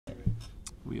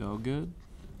We all good?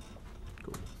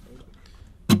 Cool.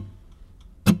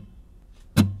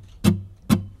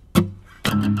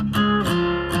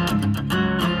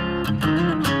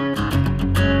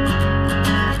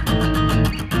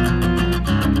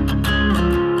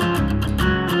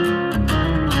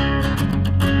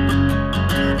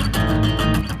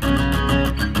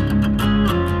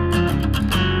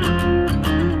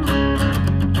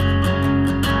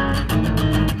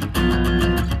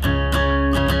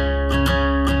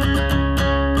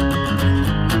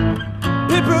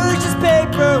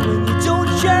 When you don't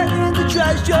share in the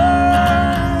treasure,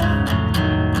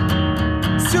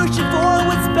 searching for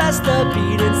what's best, the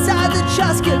beat inside the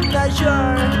chest can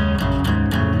measure.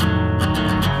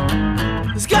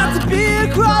 There's got to be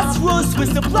a crossroads,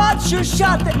 twist the plot, sure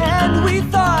shot the end we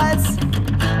thought.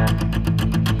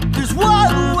 There's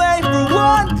one way for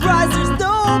one prize, there's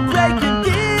no breaking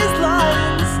these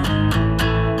lines.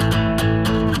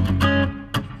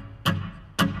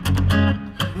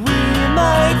 We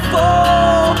might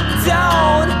fall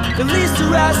down, at least to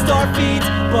rest our feet,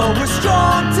 but we're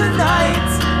strong tonight.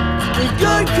 In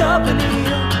good company,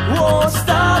 won't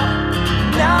stop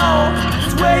now.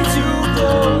 It's way too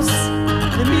close.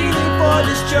 The meaning for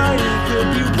this journey could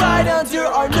be right under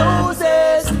our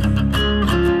noses.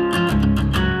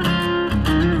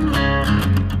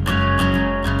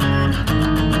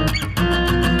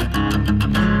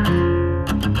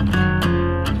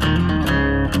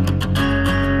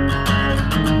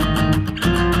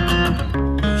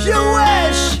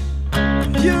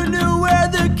 You knew where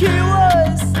the key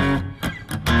was.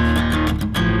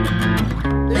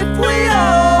 If we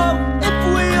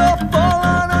all fall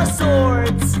on our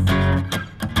swords,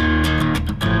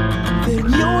 then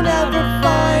you'll never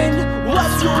find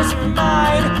what's yours or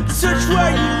mine. Search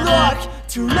where you look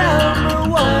to remember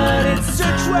what it.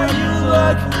 Search where you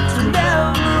look to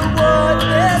remember what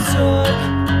it took.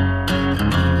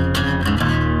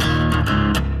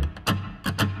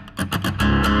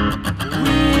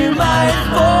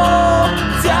 Fall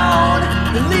down,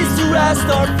 at least to rest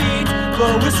our feet,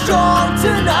 but we're strong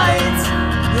tonight.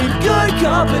 In good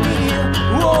company,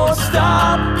 won't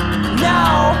stop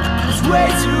now. It's way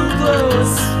too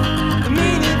close. The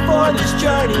meaning for this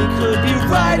journey could be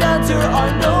right under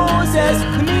our noses.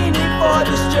 The meaning for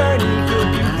this journey could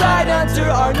be right under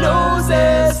our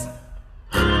noses.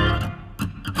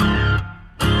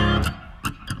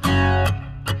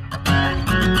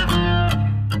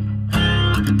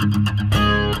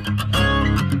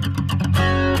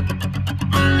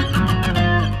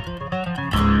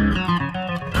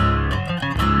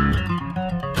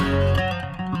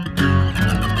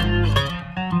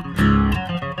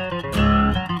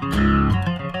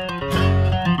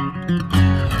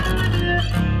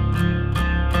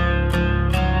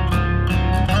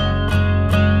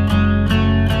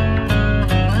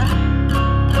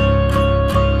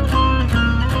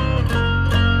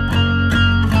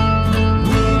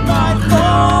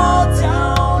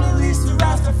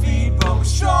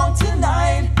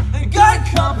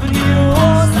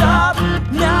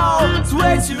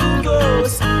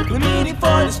 The meaning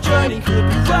for this journey could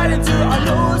be right into our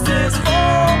noses.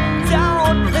 Fall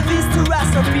down, at least to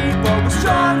rest our feet, but we're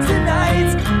strong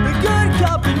tonight. The good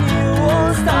company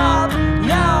won't stop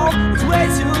now. It's way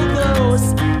too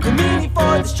close. The meaning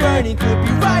for this journey could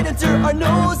be right into our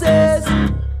noses.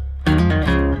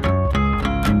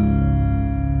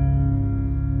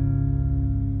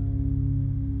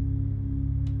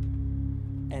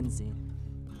 End scene.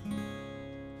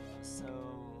 So,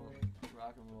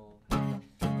 rock and roll.